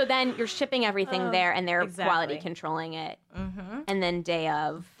nailing it. So then you're shipping everything there, and they're exactly. quality controlling it. And then day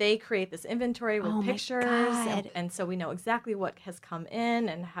of, They create this inventory with Oh my pictures, God. and so we know exactly what has come in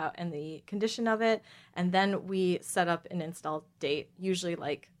and how and the condition of it, and then we set up an install date, usually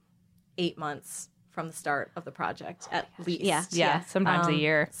like 8 months from the start of the project at least. Yeah. Sometimes a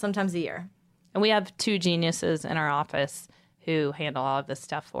year. Sometimes a year. And we have two geniuses in our office who handle all of this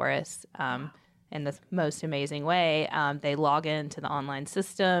stuff for us in the most amazing way. They log into the online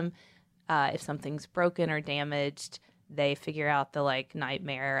system. If something's broken or damaged, they figure out the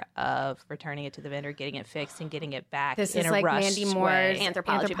nightmare of returning it to the vendor, getting it fixed, and getting it back This in is a like rushed Mandy way. Moore's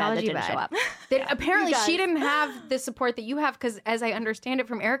anthropology bed that didn't show up. That apparently she didn't have the support that you have, because as I understand it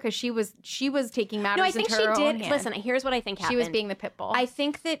from Erica, she was taking matters No, I think into she her own did. hands. Listen, here's what I think happened. She was being the pit bull. I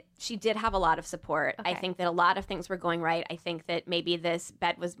think that she did have a lot of support. I Okay. think that a lot of things were going right. I think that maybe this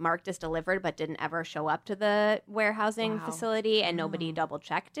bed was marked as delivered but didn't ever show up to the warehousing facility, and nobody double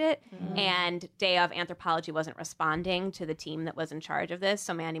checked it. And day of, anthropology wasn't responding to the team that was in charge of this.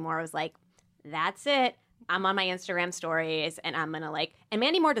 So Mandy Moore was like, that's it. I'm on my Instagram stories, and I'm going to and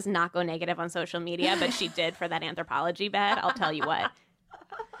Mandy Moore does not go negative on social media, but she did for that anthropology bed. I'll tell you what.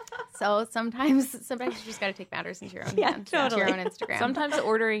 So sometimes you just got to take matters into your own hands. totally. Your own Instagram. Sometimes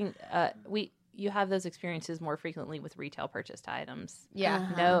ordering, you have those experiences more frequently with retail purchased items.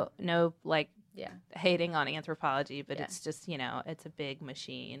 Yeah. No, Yeah. hating on anthropology, but it's just, it's a big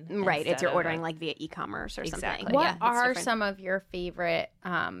machine. Right. It's instead you're of ordering via e-commerce or Exactly. something. What Yeah, it's are different. some of your favorite,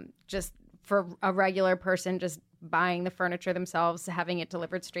 just for a regular person, just buying the furniture themselves, having it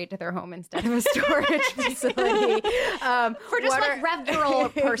delivered straight to their home instead of a storage facility? For just regular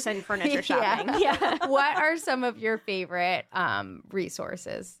person furniture shopping. Yeah. What are some of your favorite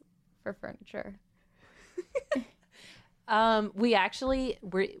resources for furniture?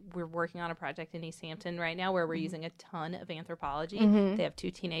 We're working on a project in East Hampton right now where we're using a ton of anthropology. They have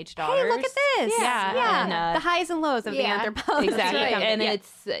 2 teenage daughters. Hey, look at this. Yeah. And, the highs and lows of the anthropology. exactly. right. And Yeah.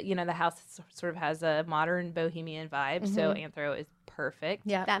 it's, the house sort of has a modern bohemian vibe. So Anthro is perfect.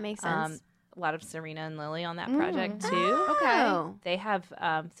 Yeah. That makes sense. A lot of Serena and Lily on that project too. Oh. They have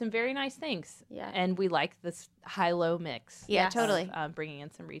some very nice things. Yeah. And we like this high-low mix. Yeah, Yes. totally. Of, bringing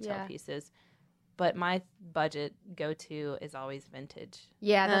in some retail Yeah. pieces. But my budget go-to is always vintage.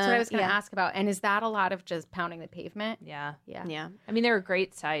 Yeah, that's what I was going to yeah. ask about. And is that a lot of just pounding the pavement? Yeah. Yeah. Yeah. I mean, there are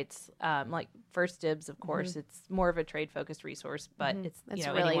great sites like First Dibs, of course. It's more of a trade-focused resource, but it's It's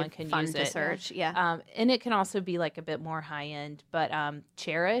really really anyone can fun use to it. search. Yeah. And it can also be a bit more high-end. But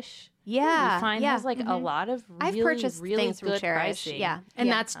Cherish, Yeah. we find yeah. has a lot of I've really, purchased really things from good Cherish. pricing. Yeah. And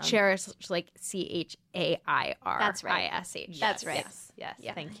Yeah. that's Cherish, CHAIR. That's right. ISH. That's right. Yes.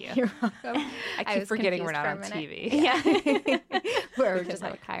 Yeah. Thank you. You're welcome. I keep was forgetting we're confused not for on a minute. TV. Yeah. We're just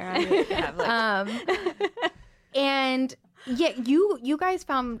have a Chiron. And yeah, you guys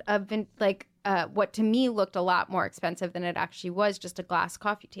found what to me looked a lot more expensive than it actually was, just a glass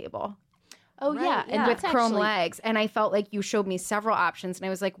coffee table. Oh, yeah. And with chrome legs. And I felt like you showed me several options, and I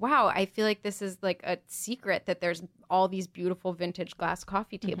was like, wow, I feel like this is a secret that there's all these beautiful vintage glass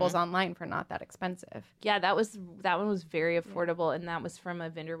coffee tables online for not that expensive. Yeah, that one was very affordable, and that was from a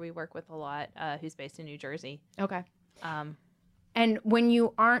vendor we work with a lot who's based in New Jersey. Okay. And when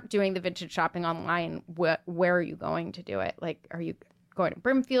you aren't doing the vintage shopping online, where are you going to do it? Are you going to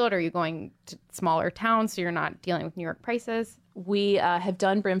Brimfield? Or are you going to smaller towns so you're not dealing with New York prices? We have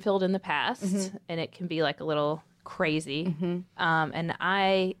done Brimfield in the past, and it can be like a little crazy. And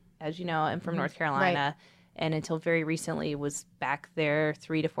I, as you know, am from North Carolina, and until very recently was back there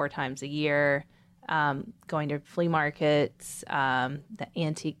 3 to 4 times a year, going to flea markets, the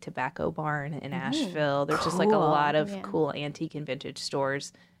Antique Tobacco Barn in Asheville. There's just like a lot of cool antique and vintage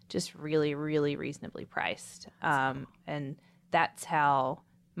stores, just really, really reasonably priced. And that's how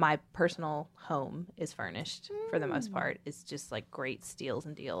my personal home is furnished for the most part. It's just like great steals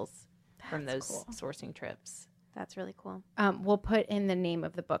and deals from those sourcing trips. That's really cool. We'll put in the name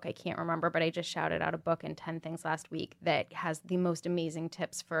of the book. I can't remember, but I just shouted out a book in 10 Things last week that has the most amazing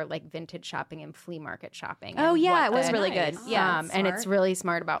tips for like vintage shopping and flea market shopping. Oh yeah, it was really good. Yeah, and it's really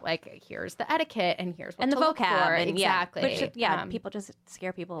smart about like here's the etiquette and here's what and to the look for. vocab. And, exactly. Which, people just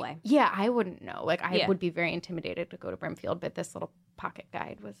scare people away. Yeah, I wouldn't know. Like I would be very intimidated to go to Brimfield, but this little pocket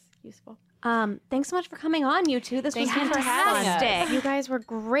guide was useful. Thanks so much for coming on, you two. This was fantastic. You guys were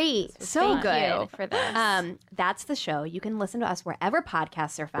great. So Thank good you for this. That's the show. You can listen to us wherever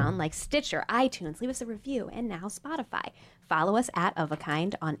podcasts are found, like Stitcher, iTunes. Leave us a review, and now Spotify. Follow us at Of a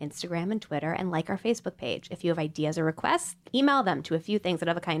Kind on Instagram and Twitter, and like our Facebook page. If you have ideas or requests, email them to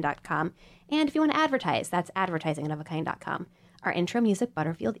afewthings@ofakind.com. And if you want to advertise, that's advertising@ofakind.com. Our intro music,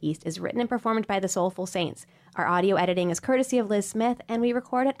 Butterfield East, is written and performed by the Soulful Saints. Our audio editing is courtesy of Liz Smith, and we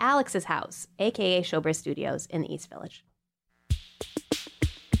record at Alex's house, a.k.a. Showbiz Studios in the East Village.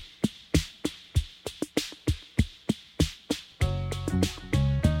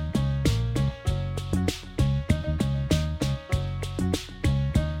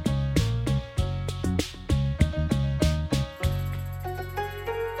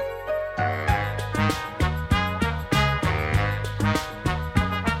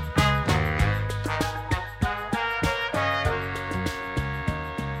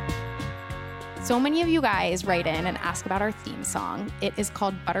 So many of you guys write in and ask about our theme song. It is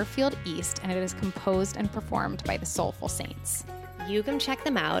called Butterfield East, and it is composed and performed by the Soulful Saints. You can check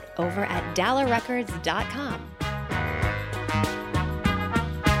them out over at DalaRecords.com.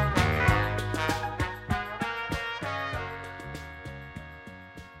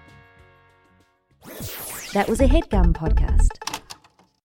 That was a HeadGum podcast.